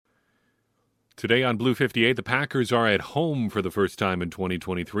Today on Blue 58, the Packers are at home for the first time in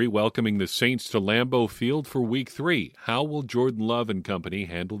 2023, welcoming the Saints to Lambeau Field for Week 3. How will Jordan Love and company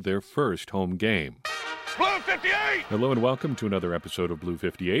handle their first home game? Blue 58! Hello and welcome to another episode of Blue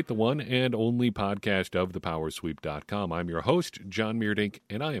 58, the one and only podcast of thepowersweep.com. I'm your host, John Meerdink,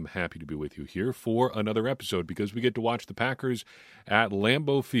 and I am happy to be with you here for another episode because we get to watch the Packers at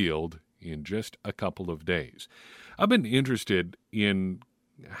Lambeau Field in just a couple of days. I've been interested in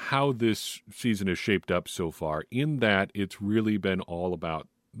how this season has shaped up so far, in that it's really been all about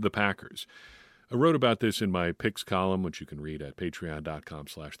the Packers. I wrote about this in my picks column, which you can read at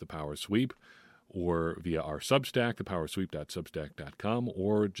patreon.com/thepowersweep, or via our Substack, thepowersweep.substack.com,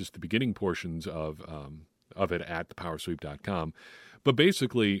 or just the beginning portions of it at thepowersweep.com. But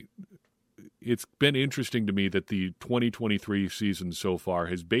basically, it's been interesting to me that the 2023 season so far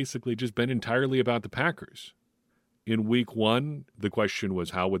has basically just been entirely about the Packers. In Week 1, the question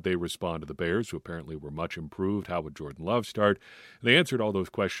was how would they respond to the Bears, who apparently were much improved? How would Jordan Love start? And they answered all those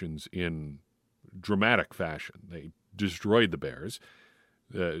questions in dramatic fashion. They destroyed the Bears.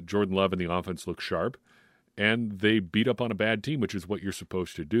 Jordan Love and the offense looked sharp, and they beat up on a bad team, which is what you're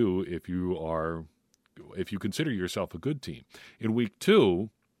supposed to do if you consider yourself a good team. In Week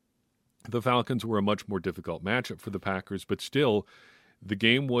 2, the Falcons were a much more difficult matchup for the Packers, but still, the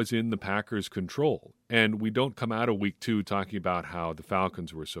game was in the Packers' control. And we don't come out of Week 2 talking about how the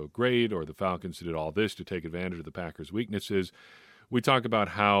Falcons were so great or the Falcons did all this to take advantage of the Packers' weaknesses. We talk about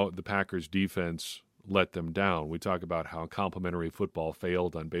how the Packers' defense let them down. We talk about how complimentary football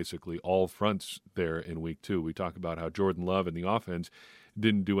failed on basically all fronts there in Week 2. We talk about how Jordan Love and the offense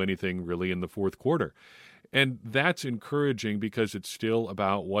didn't do anything really in the fourth quarter. And that's encouraging because it's still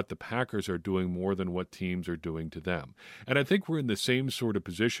about what the Packers are doing more than what teams are doing to them. And I think we're in the same sort of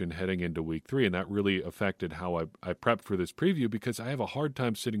position heading into Week 3, and that really affected how I prepped for this preview because I have a hard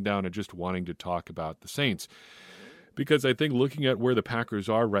time sitting down and just wanting to talk about the Saints. Because I think looking at where the Packers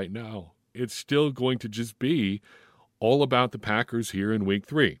are right now, it's still going to just be all about the Packers here in Week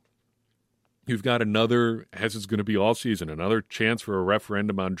 3. You've got another, as it's going to be all season, another chance for a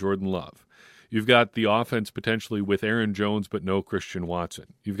referendum on Jordan Love. You've got the offense potentially with Aaron Jones but no Christian Watson.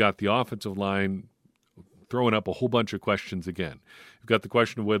 You've got the offensive line throwing up a whole bunch of questions again. You've got the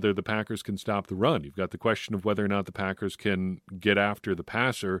question of whether the Packers can stop the run. You've got the question of whether or not the Packers can get after the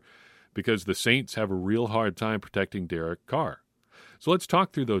passer because the Saints have a real hard time protecting Derek Carr. So let's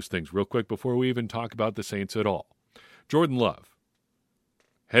talk through those things real quick before we even talk about the Saints at all. Jordan Love,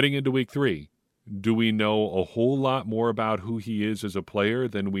 heading into Week 3, do we know a whole lot more about who he is as a player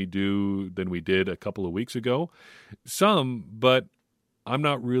than we did a couple of weeks ago? Some, but I'm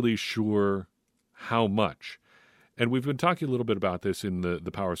not really sure how much. And we've been talking a little bit about this in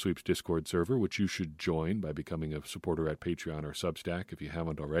the Power Sweeps Discord server, which you should join by becoming a supporter at Patreon or Substack if you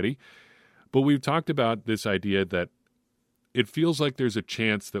haven't already. But we've talked about this idea that it feels like there's a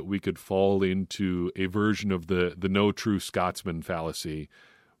chance that we could fall into a version of the no true Scotsman fallacy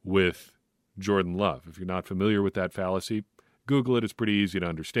with Jordan Love. If you're not familiar with that fallacy, Google it. It's pretty easy to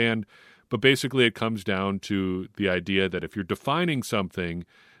understand. But basically it comes down to the idea that if you're defining something,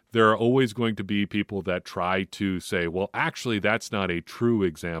 there are always going to be people that try to say, well, actually, that's not a true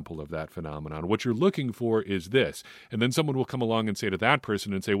example of that phenomenon. What you're looking for is this. And then someone will come along and say to that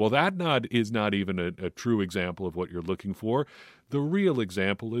person and say, well, that is not even a true example of what you're looking for. The real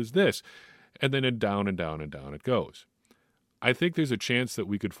example is this. And then down and down and down it goes. I think there's a chance that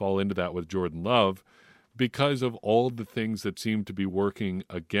we could fall into that with Jordan Love because of all the things that seem to be working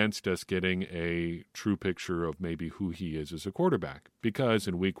against us getting a true picture of maybe who he is as a quarterback. Because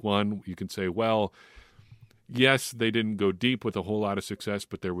in Week 1, you can say, well, yes, they didn't go deep with a whole lot of success,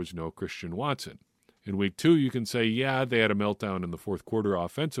 but there was no Christian Watson. In Week 2, you can say, yeah, they had a meltdown in the fourth quarter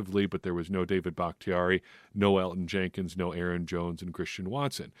offensively, but there was no David Bakhtiari, no Elton Jenkins, no Aaron Jones, and Christian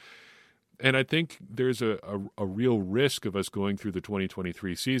Watson. And I think there's a real risk of us going through the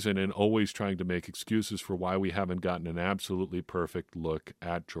 2023 season and always trying to make excuses for why we haven't gotten an absolutely perfect look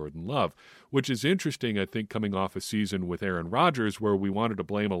at Jordan Love, which is interesting, I think, coming off a season with Aaron Rodgers where we wanted to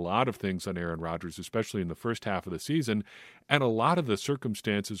blame a lot of things on Aaron Rodgers, especially in the first half of the season, and a lot of the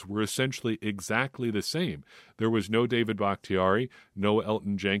circumstances were essentially exactly the same. There was no David Bakhtiari, no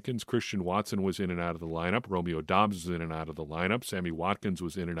Elton Jenkins, Christian Watson was in and out of the lineup, Romeo Doubs was in and out of the lineup, Sammy Watkins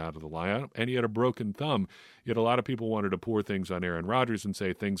was in and out of the lineup, and he had a broken thumb. Yet a lot of people wanted to pour things on Aaron Rodgers and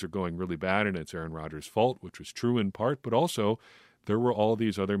say things are going really bad and it's Aaron Rodgers' fault, which was true in part, but also there were all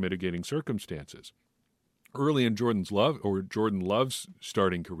these other mitigating circumstances. Early in Jordan Love's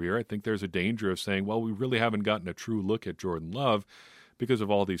starting career, I think there's a danger of saying, well, we really haven't gotten a true look at Jordan Love because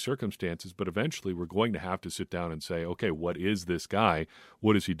of all these circumstances, but eventually we're going to have to sit down and say, okay, what is this guy?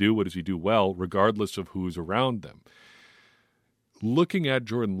 What does he do? What does he do well, regardless of who's around them? Looking at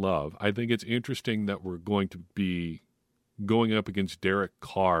Jordan Love, I think it's interesting that we're going to be going up against Derek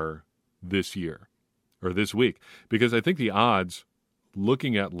Carr this year, or this week, because I think the odds,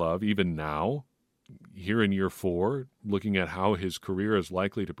 looking at Love, even now, here in year 4, looking at how his career is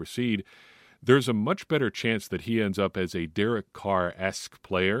likely to proceed, there's a much better chance that he ends up as a Derek Carr-esque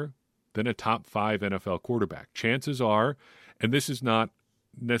player than a top 5 NFL quarterback. Chances are, and this is not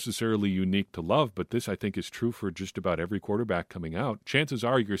necessarily unique to Love, but this I think is true for just about every quarterback coming out, chances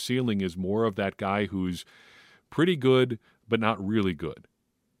are your ceiling is more of that guy who's pretty good, but not really good.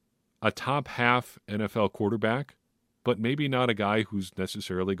 A top half NFL quarterback, but maybe not a guy who's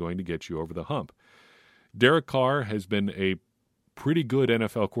necessarily going to get you over the hump. Derek Carr has been a pretty good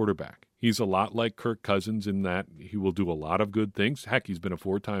NFL quarterback. He's a lot like Kirk Cousins in that he will do a lot of good things. Heck, he's been a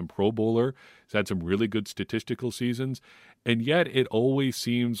 4-time Pro Bowler. He's had some really good statistical seasons. And yet it always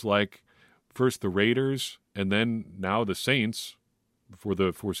seems like first the Raiders and then now the Saints, for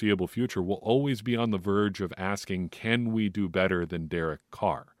the foreseeable future, will always be on the verge of asking, can we do better than Derek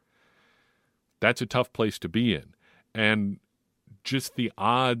Carr? That's a tough place to be in. And just the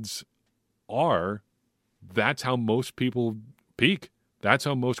odds are that's how most people peak. That's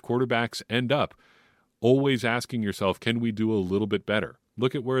how most quarterbacks end up, always asking yourself, can we do a little bit better?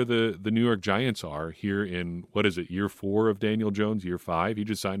 Look at where the New York Giants are here in, year 4 of Daniel Jones, year 5. He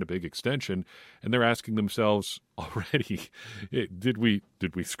just signed a big extension, and they're asking themselves already, did we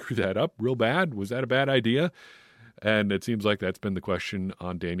screw that up real bad? Was that a bad idea? And it seems like that's been the question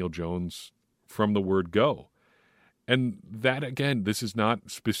on Daniel Jones from the word go. And that, again, this is not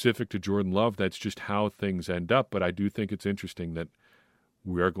specific to Jordan Love. That's just how things end up. But I do think it's interesting that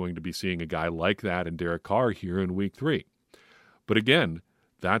we are going to be seeing a guy like that in Derek Carr here in week 3. But again,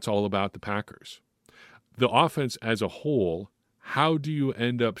 that's all about the Packers. The offense as a whole, how do you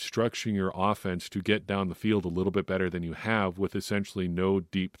end up structuring your offense to get down the field a little bit better than you have with essentially no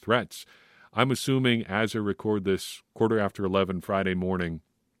deep threats? I'm assuming as I record this 11:15 Friday morning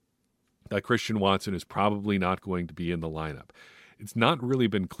that Christian Watson is probably not going to be in the lineup. It's not really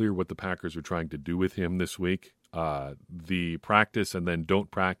been clear what the Packers are trying to do with him this week. The practice and then don't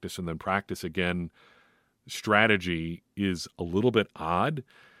practice and then practice again strategy is a little bit odd.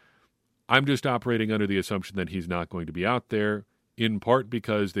 I'm just operating under the assumption that he's not going to be out there, in part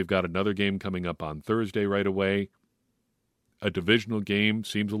because they've got another game coming up on Thursday right away. A divisional game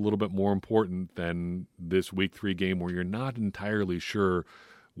seems a little bit more important than this week 3 game where you're not entirely sure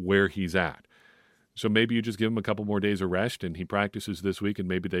where he's at. So maybe you just give him a couple more days of rest and he practices this week and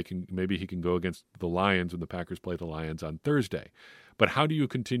maybe he can go against the Lions when the Packers play the Lions on Thursday. But how do you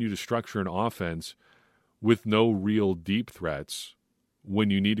continue to structure an offense with no real deep threats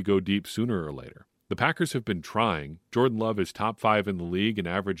when you need to go deep sooner or later? The Packers have been trying. Jordan Love is top 5 in the league in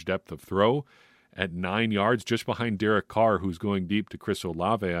average depth of throw at 9 yards, just behind Derek Carr, who's going deep to Chris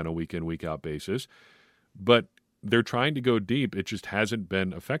Olave on a week-in, week-out basis. But they're trying to go deep. It just hasn't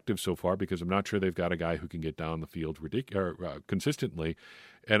been effective so far because I'm not sure they've got a guy who can get down the field consistently,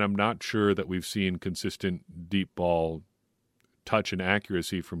 and I'm not sure that we've seen consistent deep ball touch and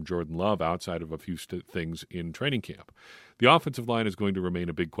accuracy from Jordan Love outside of a few things in training camp. The offensive line is going to remain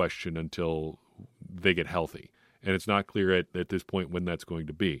a big question until they get healthy, and it's not clear at this point when that's going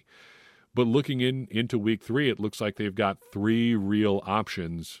to be. But looking into week 3, it looks like they've got 3 real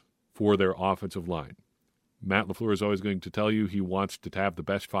options for their offensive line. Matt LaFleur is always going to tell you he wants to have the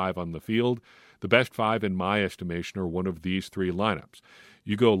best 5 on the field. The best 5, in my estimation, are one of these 3 lineups.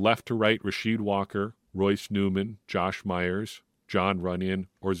 You go left to right, Rasheed Walker, Royce Newman, Josh Myers, John Runyan,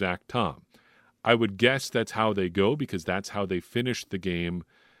 or Zach Tom. I would guess that's how they go because that's how they finished the game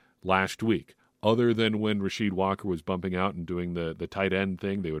last week. Other than when Rasheed Walker was bumping out and doing the tight end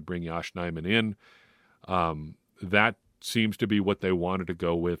thing, they would bring Josh Nijman in. That seems to be what they wanted to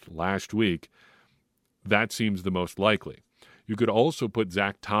go with last week. That seems the most likely. You could also put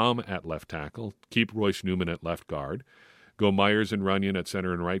Zach Tom at left tackle, keep Royce Newman at left guard, go Myers and Runyan at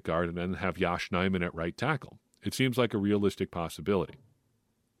center and right guard, and then have Josh Nijman at right tackle. It seems like a realistic possibility.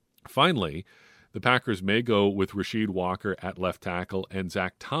 Finally, the Packers may go with Rasheed Walker at left tackle and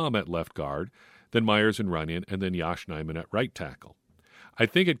Zach Tom at left guard, then Myers and Runyan, and then Josh Nijman at right tackle. I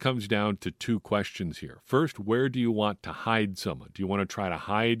think it comes down to 2 questions here. First, where do you want to hide someone? Do you want to try to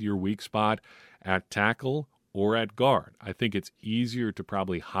hide your weak spot at tackle or at guard? I think it's easier to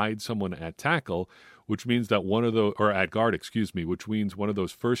probably hide someone at tackle, which means that at guard, which means one of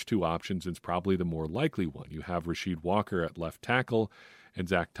those first 2 options is probably the more likely one. You have Rasheed Walker at left tackle and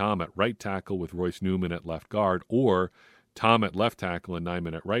Zach Tom at right tackle with Royce Newman at left guard, or Tom at left tackle and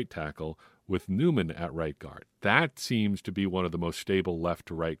Nijman at right tackle, with Newman at right guard. That seems to be one of the most stable left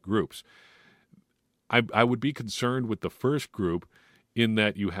to right groups. I would be concerned with the first group in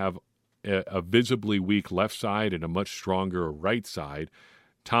that you have a visibly weak left side and a much stronger right side.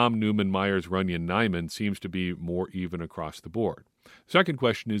 Tom, Newman, Myers, Runyan, Nijman seems to be more even across the board. Second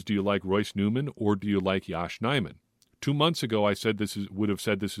question is, do you like Royce Newman or do you like Yosh Nijman? 2 months ago, I said would have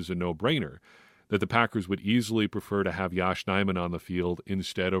said this is a no-brainer, that the Packers would easily prefer to have Yosh Nijman on the field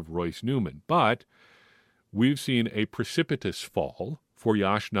instead of Royce Newman. But we've seen a precipitous fall for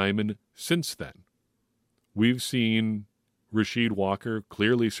Yosh Nijman since then. We've seen Rasheed Walker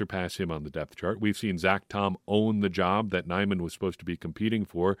clearly surpass him on the depth chart. We've seen Zach Tom own the job that Nijman was supposed to be competing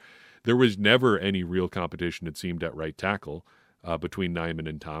for. There was never any real competition, it seemed, at right tackle between Nijman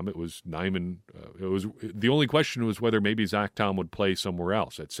and Tom. It was Nijman. The only question was whether maybe Zach Tom would play somewhere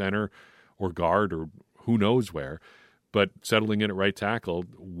else, at center or guard or who knows where. But settling in at right tackle,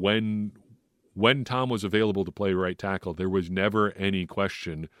 when Tom was available to play right tackle, there was never any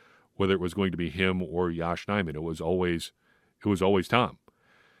question whether it was going to be him or Yosh Nijman. It was always Tom.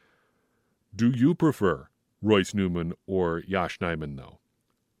 Do you prefer Royce Newman or Yosh Nijman, though?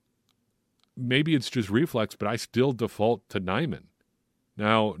 Maybe it's just reflex, but I still default to Nijman.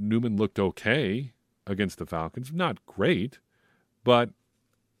 Now, Newman looked okay against the Falcons. Not great, but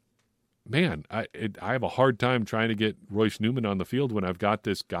man, I have a hard time trying to get Royce Newman on the field when I've got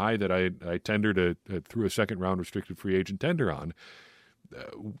this guy that I tendered through a second-round restricted free agent tender on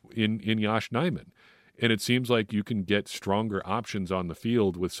in Yosh Nijman. And it seems like you can get stronger options on the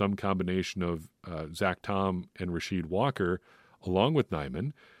field with some combination of Zach Tom and Rasheed Walker along with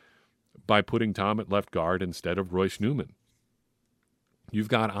Nijman by putting Tom at left guard instead of Royce Newman. You've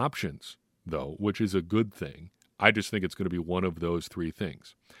got options, though, which is a good thing. I just think it's going to be one of those three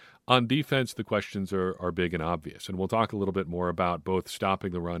things. On defense, the questions are big and obvious, and we'll talk a little bit more about both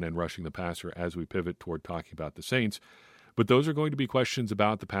stopping the run and rushing the passer as we pivot toward talking about the Saints. But those are going to be questions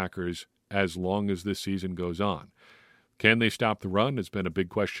about the Packers as long as this season goes on. Can they stop the run? Has been a big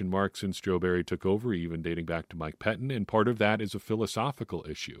question mark since Joe Barry took over, even dating back to Mike Pettin, and part of that is a philosophical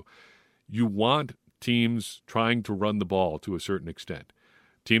issue. You want teams trying to run the ball to a certain extent.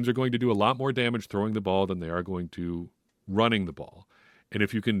 Teams are going to do a lot more damage throwing the ball than they are going to running the ball. And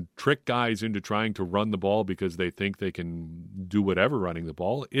if you can trick guys into trying to run the ball because they think they can do whatever running the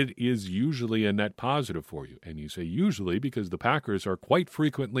ball, it is usually a net positive for you. And you say usually because the Packers are quite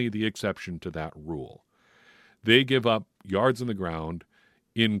frequently the exception to that rule. They give up yards on the ground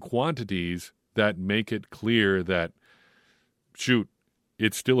in quantities that make it clear that, shoot,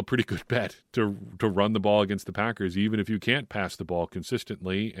 it's still a pretty good bet to run the ball against the Packers, even if you can't pass the ball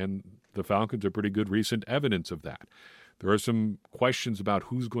consistently, and the Falcons are pretty good recent evidence of that. There are some questions about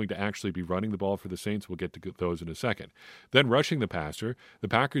who's going to actually be running the ball for the Saints. We'll get to those in a second. Then rushing the passer. The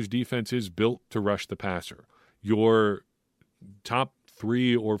Packers' defense is built to rush the passer. Your top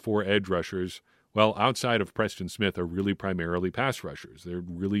 3 or 4 edge rushers, well, outside of Preston Smith, are really primarily pass rushers. There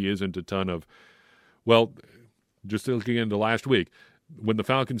really isn't a ton of, well, just looking into last week, when the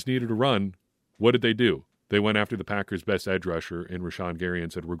Falcons needed a run, what did they do? They went after the Packers' best edge rusher in Rashawn Gary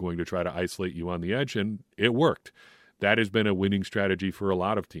and said, we're going to try to isolate you on the edge, and it worked. That has been a winning strategy for a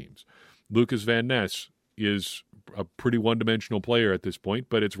lot of teams. Lucas Van Ness is a pretty one-dimensional player at this point,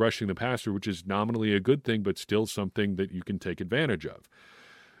 but it's rushing the passer, which is nominally a good thing, but still something that you can take advantage of.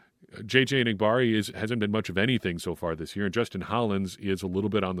 J.J. Enagbare hasn't been much of anything so far this year, and Justin Hollins is a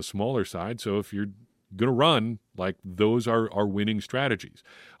little bit on the smaller side, so if you're going to run, like, those are winning strategies.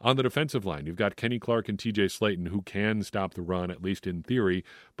 On the defensive line, you've got Kenny Clark and TJ Slayton, who can stop the run, at least in theory,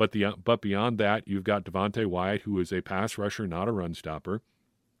 but beyond that, you've got Devontae Wyatt, who is a pass rusher, not a run stopper.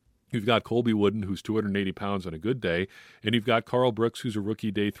 You've got Colby Wooden, who's 280 pounds on a good day, and you've got Carl Brooks, who's a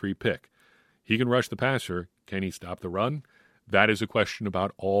rookie day 3 pick. He can rush the passer. Can he stop the run? That is a question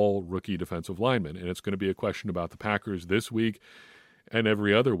about all rookie defensive linemen, and it's going to be a question about the Packers this week and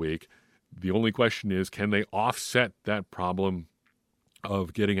every other week. The only question is, can they offset that problem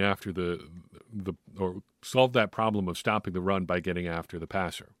of getting after or solve that problem of stopping the run by getting after the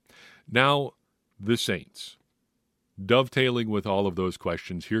passer? Now, the Saints. Dovetailing with all of those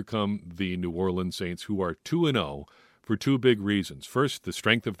questions, here come the New Orleans Saints, who are 2-0 for 2 big reasons. First, the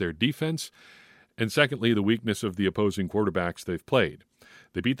strength of their defense, and secondly, the weakness of the opposing quarterbacks they've played.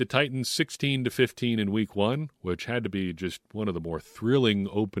 They beat the Titans 16-15 in Week 1, which had to be just one of the more thrilling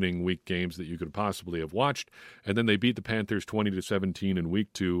opening week games that you could possibly have watched, and then they beat the Panthers 20-17 in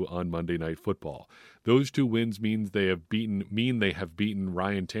Week 2 on Monday Night Football. Those 2 wins mean they have beaten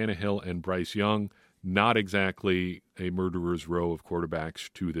Ryan Tannehill and Bryce Young, not exactly a murderer's row of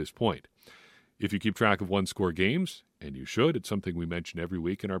quarterbacks to this point. If you keep track of one-score games, and you should. It's something we mention every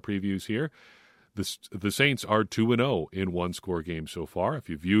week in our previews here. The Saints are 2-0 in one-score games so far. If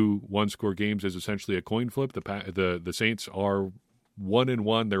you view one-score games as essentially a coin flip, the Saints are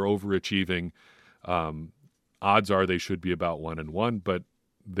 1-1. They're overachieving. Odds are they should be about 1-1, but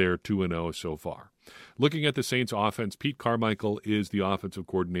they're 2-0 so far. Looking at the Saints offense, Pete Carmichael is the offensive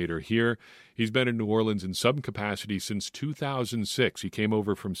coordinator here. He's been in New Orleans in some capacity since 2006. He came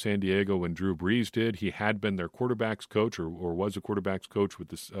over from San Diego when Drew Brees did. He had been their quarterbacks coach or was a quarterbacks coach with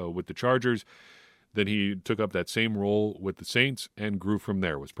the Chargers. Then he took up that same role with the Saints and grew from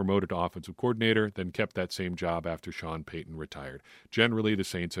there, was promoted to offensive coordinator, then kept that same job after Sean Payton retired. Generally, the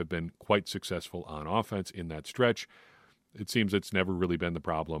Saints have been quite successful on offense in that stretch. It seems it's never really been the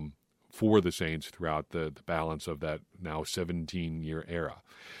problem for the Saints throughout the balance of that now 17-year era.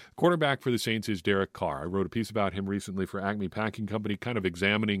 Quarterback for the Saints is Derek Carr. I wrote a piece about him recently for Acme Packing Company, kind of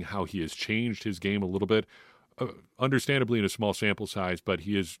examining how he has changed his game a little bit. Understandably in a small sample size, but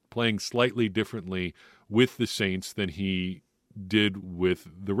he is playing slightly differently with the Saints than he did with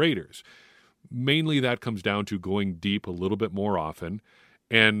the Raiders. Mainly that comes down to going deep a little bit more often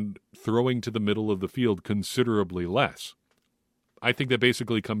and throwing to the middle of the field considerably less. I think that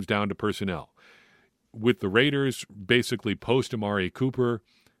basically comes down to personnel. With the Raiders, basically post Amari Cooper,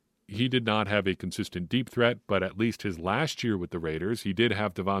 he did not have a consistent deep threat, but at least his last year with the Raiders, he did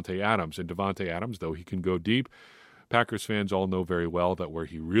have Davante Adams. And Davante Adams, though he can go deep, Packers fans all know very well that where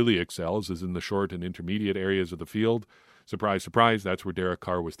he really excels is in the short and intermediate areas of the field. Surprise, surprise, that's where Derek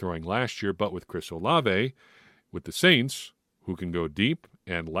Carr was throwing last year. But with Chris Olave, with the Saints, who can go deep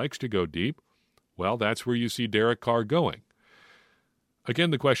and likes to go deep, well, that's where you see Derek Carr going.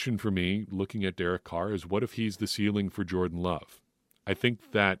 Again, the question for me, looking at Derek Carr, is what if he's the ceiling for Jordan Love? I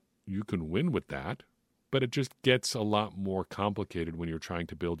think that you can win with that, but it just gets a lot more complicated when you're trying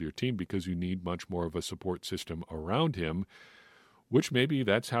to build your team because you need much more of a support system around him, which maybe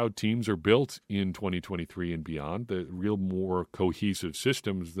that's how teams are built in 2023 and beyond, the real more cohesive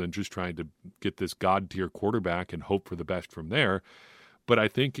systems than just trying to get this God-tier quarterback and hope for the best from there. But I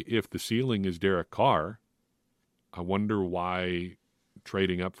think if the ceiling is Derek Carr, I wonder why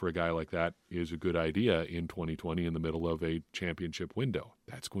trading up for a guy like that is a good idea in 2020 in the middle of a championship window.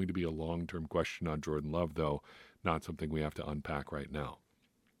 That's going to be a long-term question on Jordan Love, though, not something we have to unpack right now.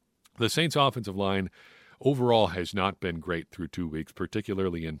 The Saints' offensive line overall has not been great through 2 weeks,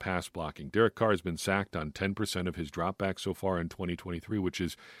 particularly in pass blocking. Derek Carr has been sacked on 10% of his dropbacks so far in 2023, which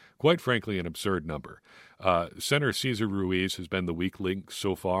is quite frankly an absurd number. Center Cesar Ruiz has been the weak link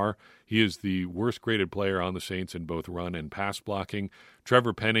so far. He is the worst graded player on the Saints in both run and pass blocking.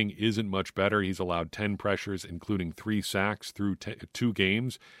 Trevor Penning isn't much better. He's allowed 10 pressures, including 3 sacks through 2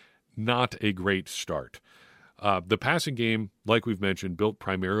 games. Not a great start. The passing game, like we've mentioned, built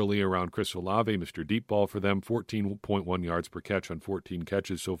primarily around Chris Olave, Mr. Deep Ball for them, 14.1 yards per catch on 14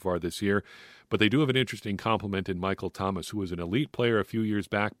 catches so far this year. But they do have an interesting complement in Michael Thomas, who was an elite player a few years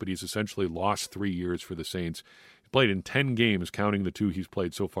back, but he's essentially lost 3 years for the Saints. He played in 10 games, counting the 2 he's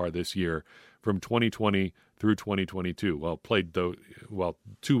played so far this year, from 2020 through 2022. Well,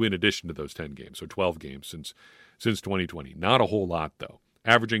 2 in addition to those 10 games, so 12 games since 2020. Not a whole lot, though.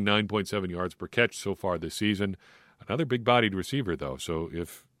 Averaging 9.7 yards per catch so far this season. Another big-bodied receiver, though, so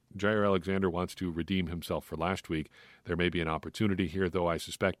if Jair Alexander wants to redeem himself for last week, there may be an opportunity here, though I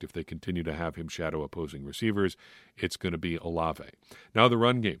suspect if they continue to have him shadow opposing receivers, it's going to be Olave. Now the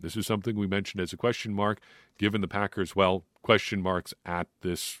run game. This is something we mentioned as a question mark, given the Packers, question marks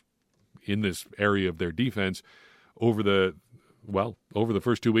in this area of their defense over the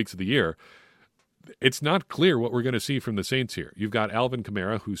first 2 weeks of the year. It's not clear what we're going to see from the Saints here. You've got Alvin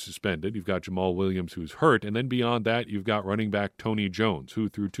Kamara, who's suspended. You've got Jamal Williams, who's hurt. And then beyond that, you've got running back Tony Jones, who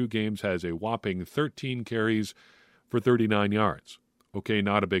through 2 games has a whopping 13 carries for 39 yards. Okay,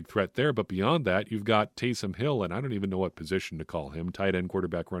 not a big threat there. But beyond that, you've got Taysom Hill, and I don't even know what position to call him, tight end,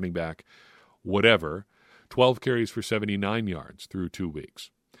 quarterback, running back, whatever. 12 carries for 79 yards through 2 weeks.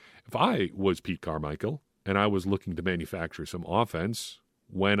 If I was Pete Carmichael and I was looking to manufacture some offense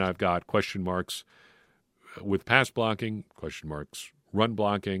when I've got question marks with pass blocking, question marks run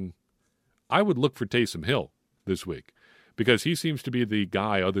blocking, I would look for Taysom Hill this week because he seems to be the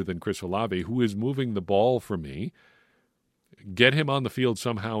guy other than Chris Olave who is moving the ball for me. Get him on the field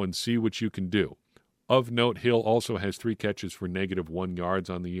somehow and see what you can do. Of note, Hill also has 3 catches for -1 yards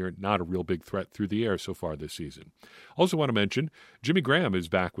on the year. Not a real big threat through the air so far this season. Also want to mention, Jimmy Graham is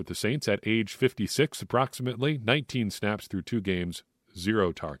back with the Saints at age 56 approximately, 19 snaps through 2 games,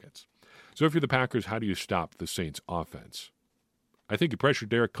 0 targets. So if you're the Packers, how do you stop the Saints' offense? I think you pressure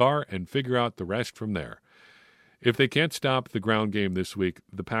Derek Carr and figure out the rest from there. If they can't stop the ground game this week,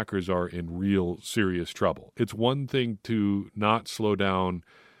 the Packers are in real serious trouble. It's one thing to not slow down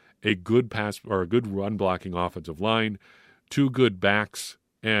a good pass or a good run blocking offensive line, two good backs,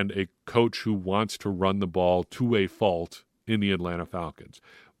 and a coach who wants to run the ball to a fault in the Atlanta Falcons.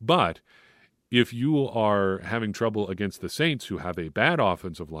 But if you are having trouble against the Saints, who have a bad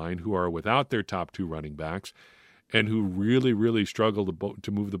offensive line, who are without their top two running backs, and who really, really struggle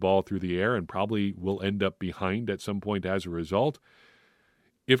to move the ball through the air and probably will end up behind at some point as a result,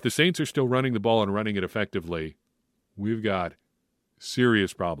 if the Saints are still running the ball and running it effectively, we've got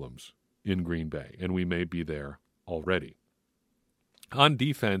serious problems in Green Bay, and we may be there already. On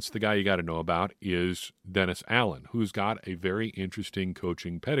defense, the guy you got to know about is Dennis Allen, who's got a very interesting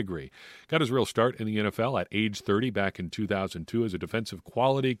coaching pedigree. Got his real start in the NFL at age 30 back in 2002 as a defensive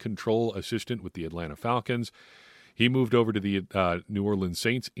quality control assistant with the Atlanta Falcons. He moved over to the New Orleans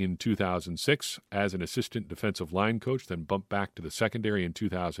Saints in 2006 as an assistant defensive line coach, then bumped back to the secondary in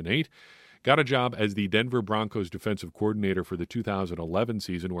 2008. Got a job as the Denver Broncos defensive coordinator for the 2011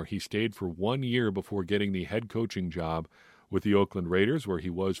 season, where he stayed for 1 year before getting the head coaching job with the Oakland Raiders, where he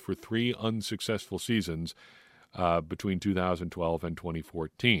was for 3 unsuccessful seasons between 2012 and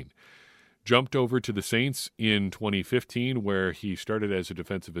 2014. Jumped over to the Saints in 2015, where he started as a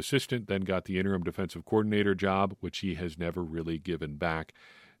defensive assistant, then got the interim defensive coordinator job, which he has never really given back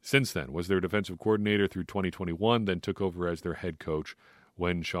since then. Was their defensive coordinator through 2021, then took over as their head coach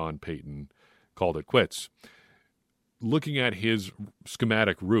when Sean Payton called it quits. Looking at his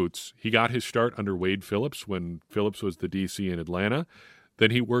schematic roots, he got his start under Wade Phillips when Phillips was the DC in Atlanta.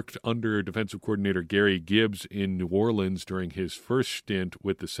 Then he worked under defensive coordinator Gary Gibbs in New Orleans during his first stint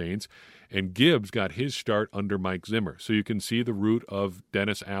with the Saints, and Gibbs got his start under Mike Zimmer. So you can see the root of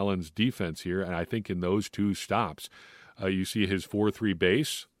Dennis Allen's defense here, and I think in those two stops, you see his 4-3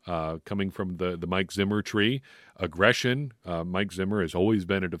 base coming from the Mike Zimmer tree. Aggression, Mike Zimmer has always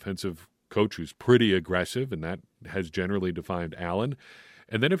been a defensive coach who's pretty aggressive, and that has generally defined Allen.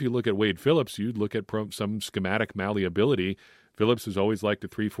 And then if you look at Wade Phillips, you'd look at some schematic malleability. Phillips has always liked a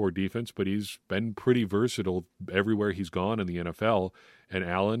 3-4 defense, but he's been pretty versatile everywhere he's gone in the NFL. And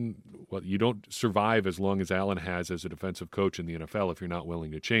Allen, well, you don't survive as long as Allen has as a defensive coach in the NFL if you're not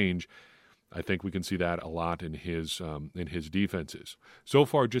willing to change. I think we can see that a lot in his defenses. So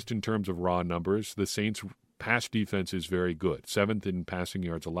far, just in terms of raw numbers, the Saints' pass defense is very good. 7th in passing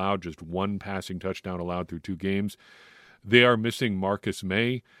yards allowed, just 1 passing touchdown allowed through 2 games. They are missing Marcus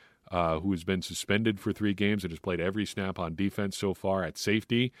May, who has been suspended for 3 games and has played every snap on defense so far at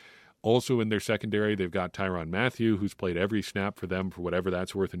safety. Also in their secondary, they've got Tyrann Mathieu, who's played every snap for them for whatever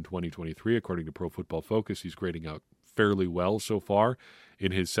that's worth in 2023. According to Pro Football Focus, he's grading out fairly well so far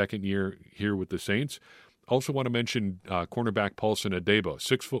in his second year here with the Saints. Also want to mention cornerback Paulson Adebo,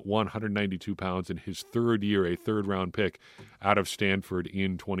 6'1", 192 pounds, in his third year, a third-round pick out of Stanford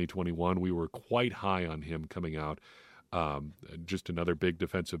in 2021. We were quite high on him coming out. Just another big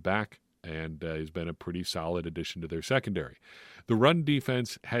defensive back, and he's been a pretty solid addition to their secondary. The run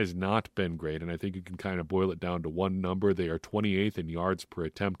defense has not been great, and I think you can kind of boil it down to one number. They are 28th in yards per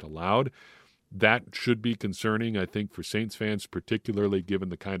attempt allowed. That should be concerning, I think, for Saints fans, particularly given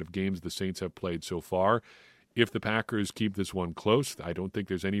the kind of games the Saints have played so far. If the Packers keep this one close, I don't think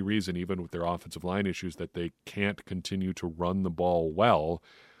there's any reason, even with their offensive line issues, that they can't continue to run the ball well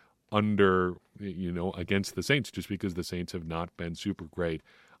against the Saints, just because the Saints have not been super great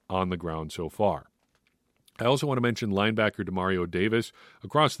on the ground so far. I also want to mention linebacker Demario Davis.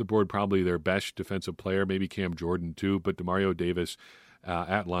 Across the board, probably their best defensive player, maybe Cam Jordan too, but Demario Davis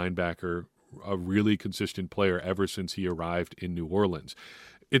at linebacker, a really consistent player ever since he arrived in New Orleans.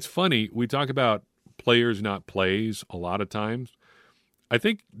 It's funny, we talk about players, not plays, a lot of times. I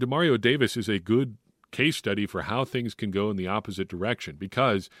think Demario Davis is a good case study for how things can go in the opposite direction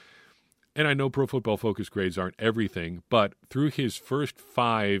because, and I know Pro Football Focus grades aren't everything, but through his first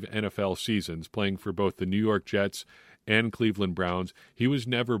 5 NFL seasons playing for both the New York Jets and Cleveland Browns, he was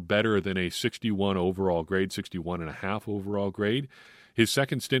never better than a 61 overall grade, 61.5 overall grade. His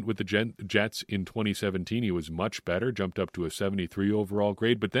second stint with the Jets in 2017, he was much better, jumped up to a 73 overall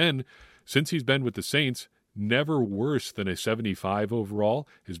grade. But then, since he's been with the Saints, never worse than a 75 overall,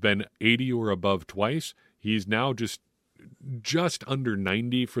 has been 80 or above twice. He's now just under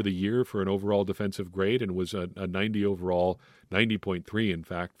 90 for the year for an overall defensive grade, and was a 90 overall, 90.3 in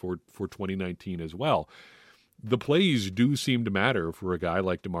fact, for 2019 as well. The plays do seem to matter for a guy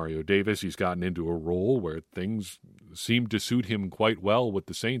like Demario Davis. He's gotten into a role where things seem to suit him quite well with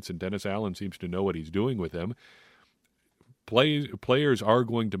the Saints, and Dennis Allen seems to know what he's doing with him. Players are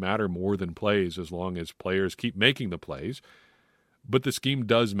going to matter more than plays as long as players keep making the plays. But the scheme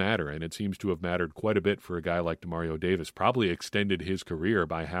does matter, and it seems to have mattered quite a bit for a guy like Demario Davis. Probably extended his career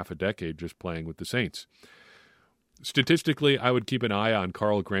by half a decade just playing with the Saints. Statistically, I would keep an eye on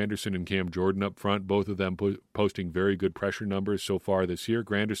Carl Granderson and Cam Jordan up front, both of them posting very good pressure numbers so far this year.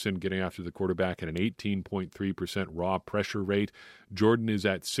 Granderson getting after the quarterback at an 18.3% raw pressure rate. Jordan is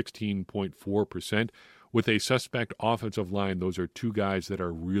at 16.4%. With a suspect offensive line, those are two guys that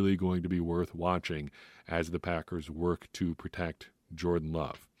are really going to be worth watching as the Packers work to protect Jordan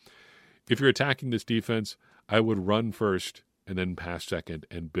Love. If you're attacking this defense, I would run first and then pass second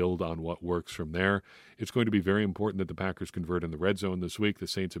and build on what works from there. It's going to be very important that the Packers convert in the red zone this week. The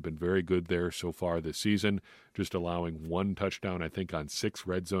Saints have been very good there so far this season, just allowing one touchdown, I think, on 6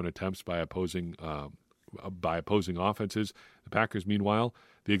 red zone attempts by opposing offenses. The Packers, meanwhile,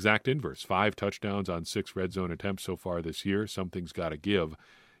 the exact inverse, 5 touchdowns on 6 red zone attempts so far this year. Something's got to give.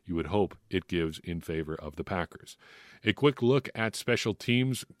 You would hope it gives in favor of the Packers. A quick look at special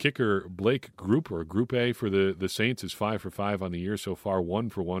teams. Kicker Blake Group A for the Saints is 5 for 5 on the year so far, 1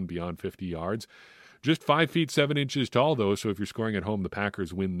 for 1 beyond 50 yards. Just 5 feet 7 inches tall, though, so if you're scoring at home, the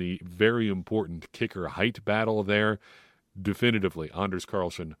Packers win the very important kicker height battle there. Definitively, Anders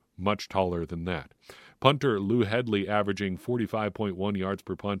Carlson, much taller than that. Punter Lou Hedley averaging 45.1 yards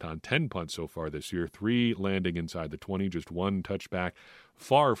per punt on 10 punts so far this year, 3 landing inside the 20, just 1 touchback.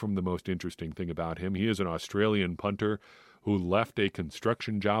 Far from the most interesting thing about him. He is an Australian punter who left a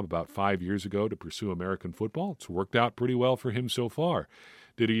construction job about 5 years ago to pursue American football. It's worked out pretty well for him so far.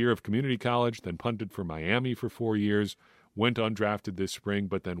 Did a year of community college, then punted for Miami for 4 years, went undrafted this spring,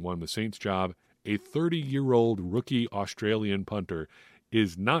 but then won the Saints job. A 30-year-old rookie Australian punter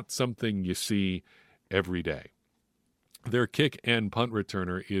is not something you see every day. Their kick and punt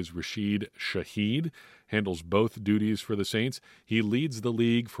returner is Rashid Shaheed, handles both duties for the Saints. He leads the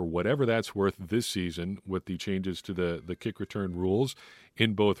league for whatever that's worth this season with the changes to the kick return rules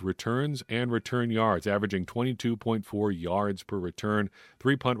in both returns and return yards, averaging 22.4 yards per return.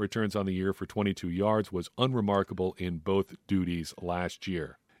 3 punt returns on the year for 22 yards was unremarkable in both duties last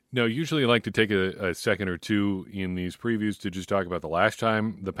year. Now, usually I like to take a second or two in these previews to just talk about the last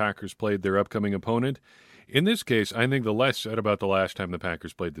time the Packers played their upcoming opponent. In this case, I think the less said about the last time the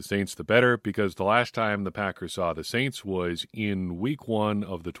Packers played the Saints, the better, because the last time the Packers saw the Saints was in Week 1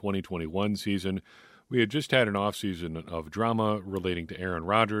 of the 2021 season. We had just had an offseason of drama relating to Aaron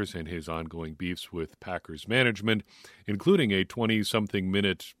Rodgers and his ongoing beefs with Packers management, including a 20-something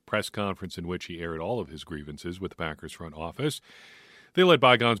minute press conference in which he aired all of his grievances with the Packers front office. They let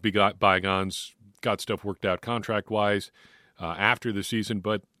bygones be bygones, got stuff worked out contract-wise after the season,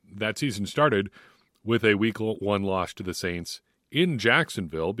 but that season started with a Week 1 loss to the Saints in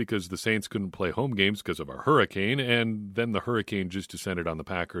Jacksonville because the Saints couldn't play home games because of a hurricane, and then the hurricane just descended on the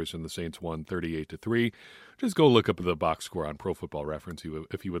Packers, and the Saints won 38-3. Just go look up the box score on Pro Football Reference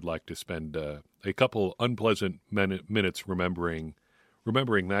if you would like to spend a couple unpleasant minutes remembering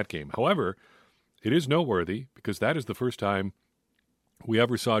that game. However, it is noteworthy because that is the first time we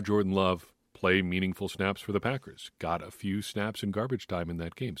ever saw Jordan Love play meaningful snaps for the Packers. Got a few snaps in garbage time in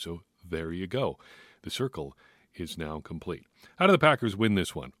that game, so there you go. The circle is now complete. How do the Packers win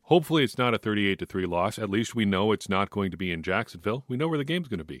this one? Hopefully it's not a 38-3 loss. At least we know it's not going to be in Jacksonville. We know where the game's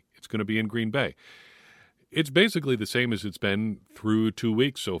going to be. It's going to be in Green Bay. It's basically the same as it's been through 2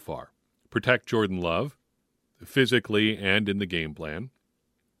 weeks so far. Protect Jordan Love, physically and in the game plan.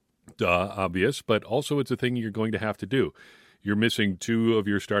 Obvious, but also it's a thing you're going to have to do. You're missing 2 of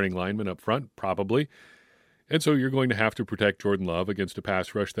your starting linemen up front, probably. And so you're going to have to protect Jordan Love against a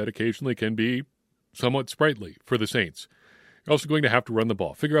pass rush that occasionally can be somewhat sprightly for the Saints. You're also going to have to run the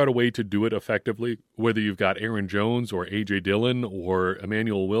ball. Figure out a way to do it effectively, whether you've got Aaron Jones or A.J. Dillon or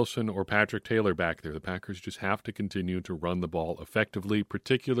Emmanuel Wilson or Patrick Taylor back there. The Packers just have to continue to run the ball effectively,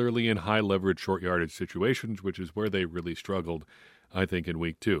 particularly in high-leverage, short-yardage situations, which is where they really struggled, I think, in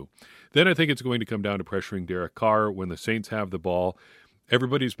Week 2. Then I think it's going to come down to pressuring Derek Carr when the Saints have the ball.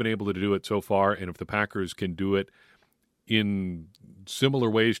 Everybody's been able to do it so far, and if the Packers can do it in similar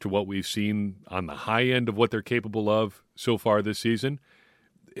ways to what we've seen on the high end of what they're capable of so far this season,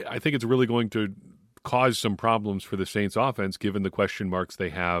 I think it's really going to cause some problems for the Saints offense given the question marks they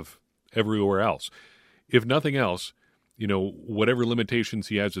have everywhere else. If nothing else, whatever limitations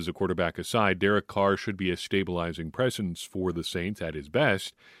he has as a quarterback aside, Derek Carr should be a stabilizing presence for the Saints at his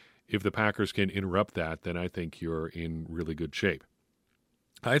best. If the Packers can interrupt that, then I think you're in really good shape.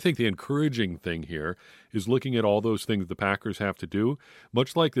 I think the encouraging thing here is looking at all those things the Packers have to do,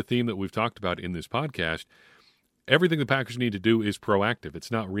 much like the theme that we've talked about in this podcast. Everything the Packers need to do is proactive.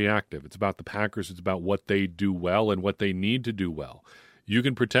 It's not reactive. It's about the Packers. It's about what they do well and what they need to do well. You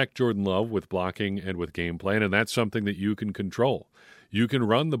can protect Jordan Love with blocking and with game plan, and that's something that you can control. You can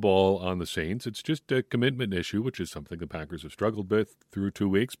run the ball on the Saints. It's just a commitment issue, which is something the Packers have struggled with through 2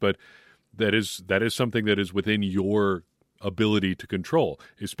 weeks, but that is something that is within your ability to control,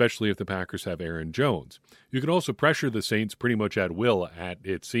 especially if the Packers have Aaron Jones. You can also pressure the Saints pretty much at will,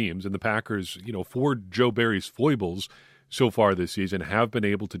 it seems, and the Packers, for Joe Barry's foibles so far this season, have been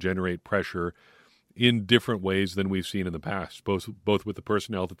able to generate pressure in different ways than we've seen in the past, both with the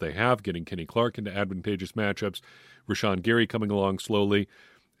personnel that they have, getting Kenny Clark into advantageous matchups, Rashawn Gary coming along slowly,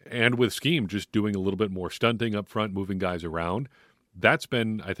 and with scheme, just doing a little bit more stunting up front, moving guys around. That's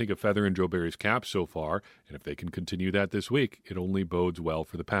been, I think, a feather in Joe Barry's cap so far, and if they can continue that this week, it only bodes well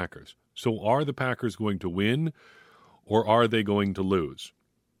for the Packers. So are the Packers going to win, or are they going to lose?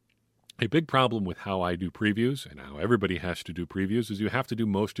 A big problem with how I do previews, and how everybody has to do previews, is you have to do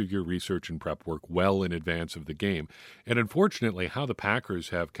most of your research and prep work well in advance of the game. And unfortunately, how the Packers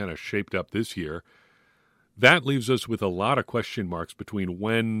have kind of shaped up this year, that leaves us with a lot of question marks between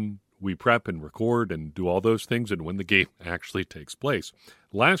when we prep and record and do all those things and when the game actually takes place.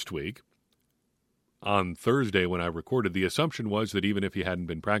 Last week, on Thursday when I recorded, the assumption was that even if he hadn't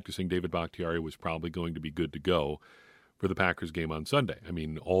been practicing, David Bakhtiari was probably going to be good to go for the Packers game on Sunday. I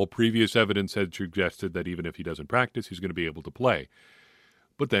mean, all previous evidence had suggested that even if he doesn't practice, he's going to be able to play.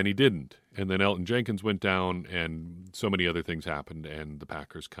 But then he didn't. And then Elgton Jenkins went down, and so many other things happened, and the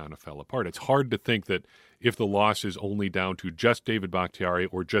Packers kind of fell apart. It's hard to think that if the loss is only down to just David Bakhtiari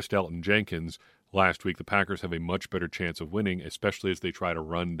or just Elgton Jenkins last week, the Packers have a much better chance of winning, especially as they try to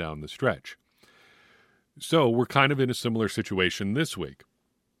run down the stretch. So we're kind of in a similar situation this week.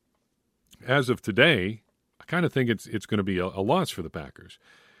 As of today, I kind of think it's going to be a loss for the Packers.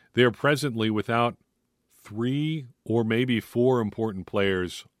 They are presently without 3 or maybe 4 important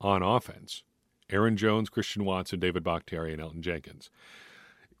players on offense. Aaron Jones, Christian Watson, David Bakhtiari, and Elgton Jenkins.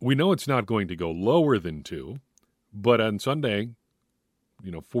 We know it's not going to go lower than 2, but on Sunday,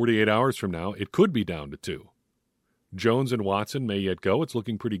 48 hours from now, it could be down to 2. Jones and Watson may yet go. It's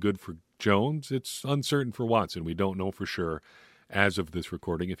looking pretty good for Jones. It's uncertain for Watson. We don't know for sure as of this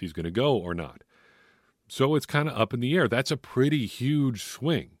recording if he's going to go or not. So it's kind of up in the air. That's a pretty huge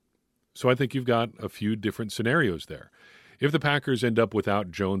swing. So I think you've got a few different scenarios there. If the Packers end up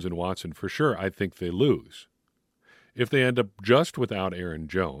without Jones and Watson, for sure, I think they lose. If they end up just without Aaron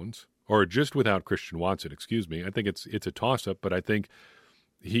Jones, or just without Christian Watson, I think it's a toss-up, but I think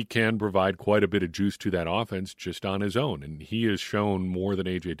he can provide quite a bit of juice to that offense just on his own. And he has shown more than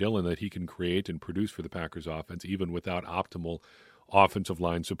A.J. Dillon that he can create and produce for the Packers offense, even without optimal offensive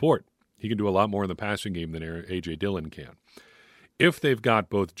line support. He can do a lot more in the passing game than A.J. Dillon can. If they've got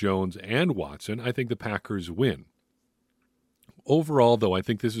both Jones and Watson, I think the Packers win. Overall, though, I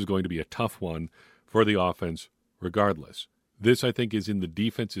think this is going to be a tough one for the offense regardless. This, I think, is in the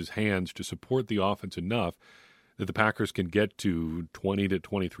defense's hands to support the offense enough that the Packers can get to 20 to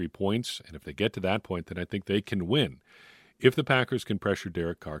 23 points. And if they get to that point, then I think they can win. If the Packers can pressure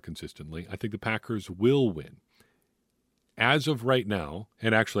Derek Carr consistently, I think the Packers will win. As of right now,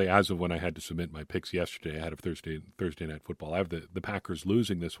 and actually as of when I had to submit my picks yesterday, I had a Thursday Night Football. I have the Packers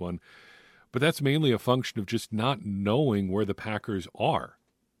losing this one, but that's mainly a function of just not knowing where the Packers are.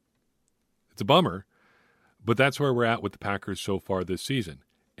 It's a bummer, but that's where we're at with the Packers so far this season.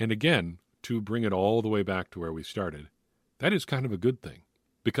 And again, to bring it all the way back to where we started, that is kind of a good thing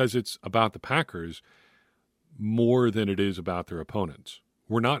because it's about the Packers more than it is about their opponents.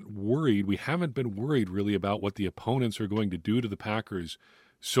 We're not worried. We haven't been worried really about what the opponents are going to do to the Packers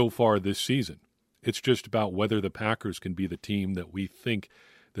so far this season. It's just about whether the Packers can be the team that we think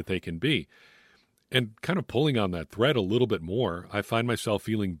that they can be. And kind of pulling on that thread a little bit more, I find myself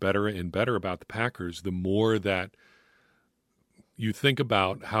feeling better and better about the Packers the more that you think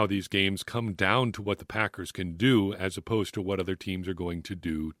about how these games come down to what the Packers can do as opposed to what other teams are going to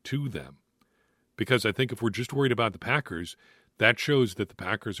do to them. Because I think if we're just worried about the Packers, that shows that the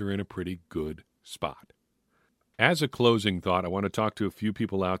Packers are in a pretty good spot. As a closing thought, I want to talk to a few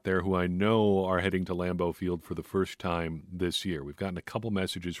people out there who I know are heading to Lambeau Field for the first time this year. We've gotten a couple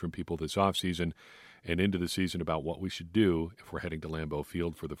messages from people this offseason and into the season about what we should do if we're heading to Lambeau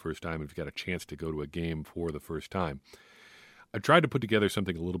Field for the first time, if you've got a chance to go to a game for the first time. I tried to put together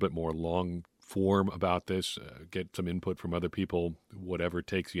something a little bit more long form about this, get some input from other people, whatever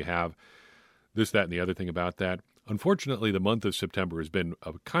takes you have, this, that, and the other thing about that. Unfortunately, the month of September has been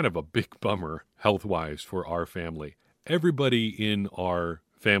a kind of a big bummer health-wise for our family. Everybody in our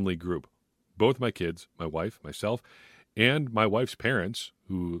family group, both my kids, my wife, myself, and my wife's parents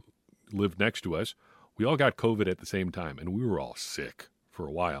who lived next to us, we all got COVID at the same time, and we were all sick for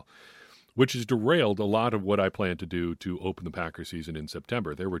a while. which has derailed a lot of what I plan to do to open the Packers season in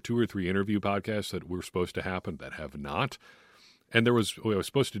September. There were 2 or 3 interview podcasts that were supposed to happen that have not. And I was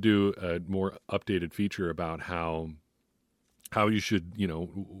supposed to do a more updated feature about how you should,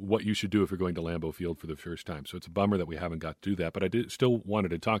 what you should do if you're going to Lambeau Field for the first time. So it's a bummer that we haven't got to do that, but I still wanted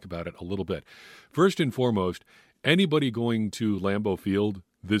to talk about it a little bit. First and foremost, anybody going to Lambeau Field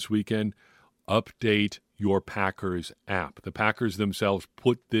this weekend, update your Packers app. The Packers themselves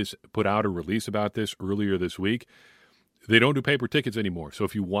put out a release about this earlier this week. They don't do paper tickets anymore. So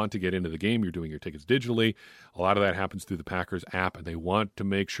if you want to get into the game, you're doing your tickets digitally. A lot of that happens through the Packers app, and they want to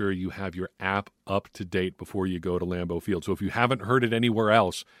make sure you have your app up to date before you go to Lambeau Field. So if you haven't heard it anywhere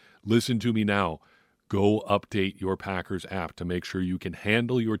else, listen to me now. Go update your Packers app to make sure you can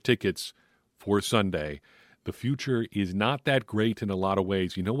handle your tickets for Sunday. The future is not that great in a lot of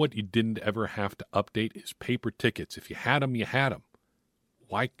ways. You know what you didn't ever have to update is paper tickets. If you had them, you had them.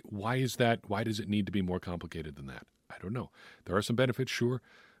 Why is that? Why does it need to be more complicated than that? I don't know. There are some benefits, sure,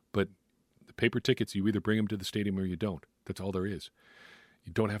 but the paper tickets, you either bring them to the stadium or you don't. That's all there is.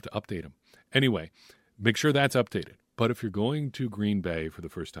 You don't have to update them. Anyway, make sure that's updated. But if you're going to Green Bay for the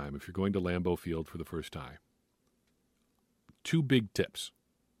first time, if you're going to Lambeau Field for the first time, 2 big tips.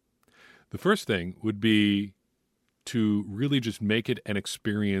 The first thing would be to really just make it an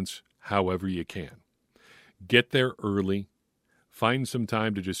experience however you can. Get there early. Find some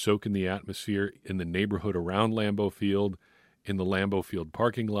time to just soak in the atmosphere in the neighborhood around Lambeau Field, in the Lambeau Field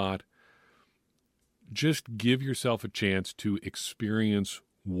parking lot. Just give yourself a chance to experience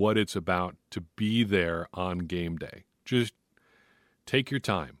what it's about to be there on game day. Just take your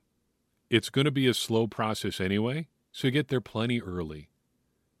time. It's going to be a slow process anyway, so get there plenty early.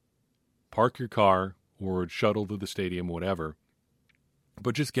 Park your car or shuttle to the stadium, whatever.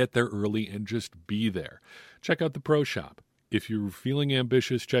 But just get there early and just be there. Check out the Pro Shop. If you're feeling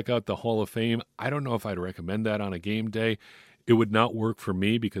ambitious, check out the Hall of Fame. I don't know if I'd recommend that on a game day. It would not work for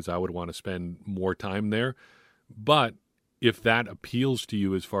me because I would want to spend more time there. But if that appeals to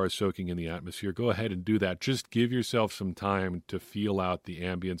you as far as soaking in the atmosphere, go ahead and do that. Just give yourself some time to feel out the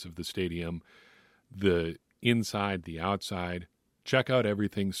ambience of the stadium, the inside, the outside. Check out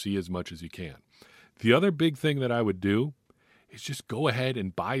everything, see as much as you can. The other big thing that I would do is just go ahead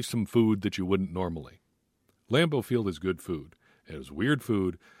and buy some food that you wouldn't normally. Lambeau Field is good food. It is weird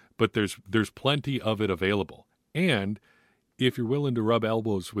food, but there's plenty of it available. And if you're willing to rub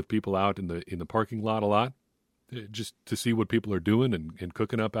elbows with people out in the parking lot a lot, just to see what people are doing and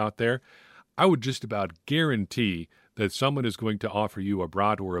cooking up out there, I would just about guarantee that someone is going to offer you a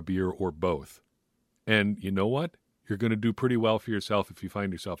brat or a beer or both. And you know what? You're going to do pretty well for yourself if you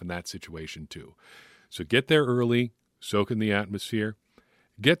find yourself in that situation too. So get there early, soak in the atmosphere,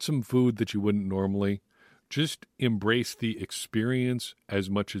 get some food that you wouldn't normally. Just embrace the experience as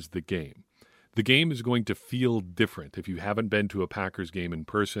much as the game. The game is going to feel different if you haven't been to a Packers game in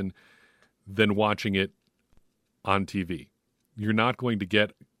person than watching it on TV. You're not going to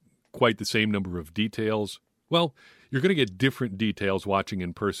get quite the same number of details. Well, you're going to get different details watching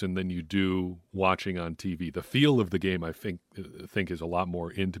in person than you do watching on TV. The feel of the game, I think is a lot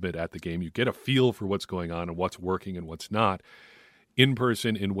more intimate at the game. You get a feel for what's going on and what's working and what's not in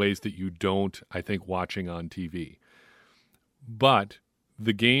person in ways that you don't, I think, watching on TV. But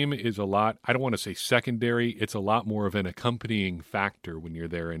the game is a lot, I don't want to say secondary, it's a lot more of an accompanying factor when you're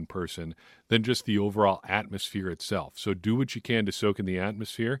there in person than just the overall atmosphere itself. So do what you can to soak in the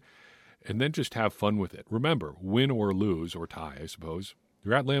atmosphere and then just have fun with it. Remember, win or lose, or tie, I suppose,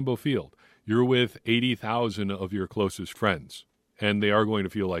 you're at Lambeau Field. You're with 80,000 of your closest friends, and they are going to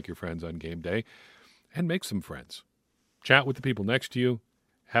feel like your friends on game day, and make some friends. Chat with the people next to you.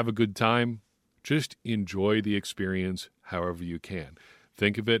 Have a good time. Just enjoy the experience however you can.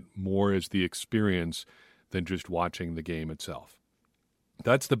 Think of it more as the experience than just watching the game itself.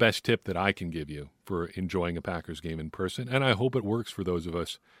 That's the best tip that I can give you for enjoying a Packers game in person, and I hope it works for those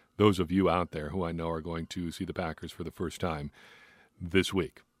of you out there who I know are going to see the Packers for the first time this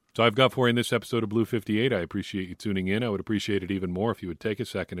week. So I've got for you in this episode of Blue 58. I appreciate you tuning in. I would appreciate it even more if you would take a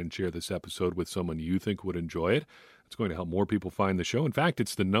second and share this episode with someone you think would enjoy it. It's going to help more people find the show. In fact,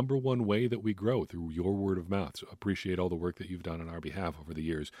 it's the number one way that we grow, through your word of mouth. So I appreciate all the work that you've done on our behalf over the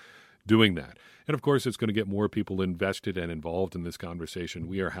years doing that. And of course, it's going to get more people invested and involved in this conversation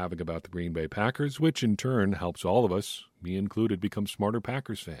we are having about the Green Bay Packers, which in turn helps all of us, me included, become smarter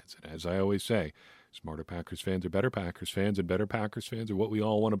Packers fans. And as I always say, smarter Packers fans are better Packers fans, and better Packers fans are what we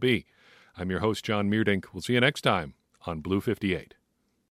all want to be. I'm your host, John Meerdink. We'll see you next time on Blue 58.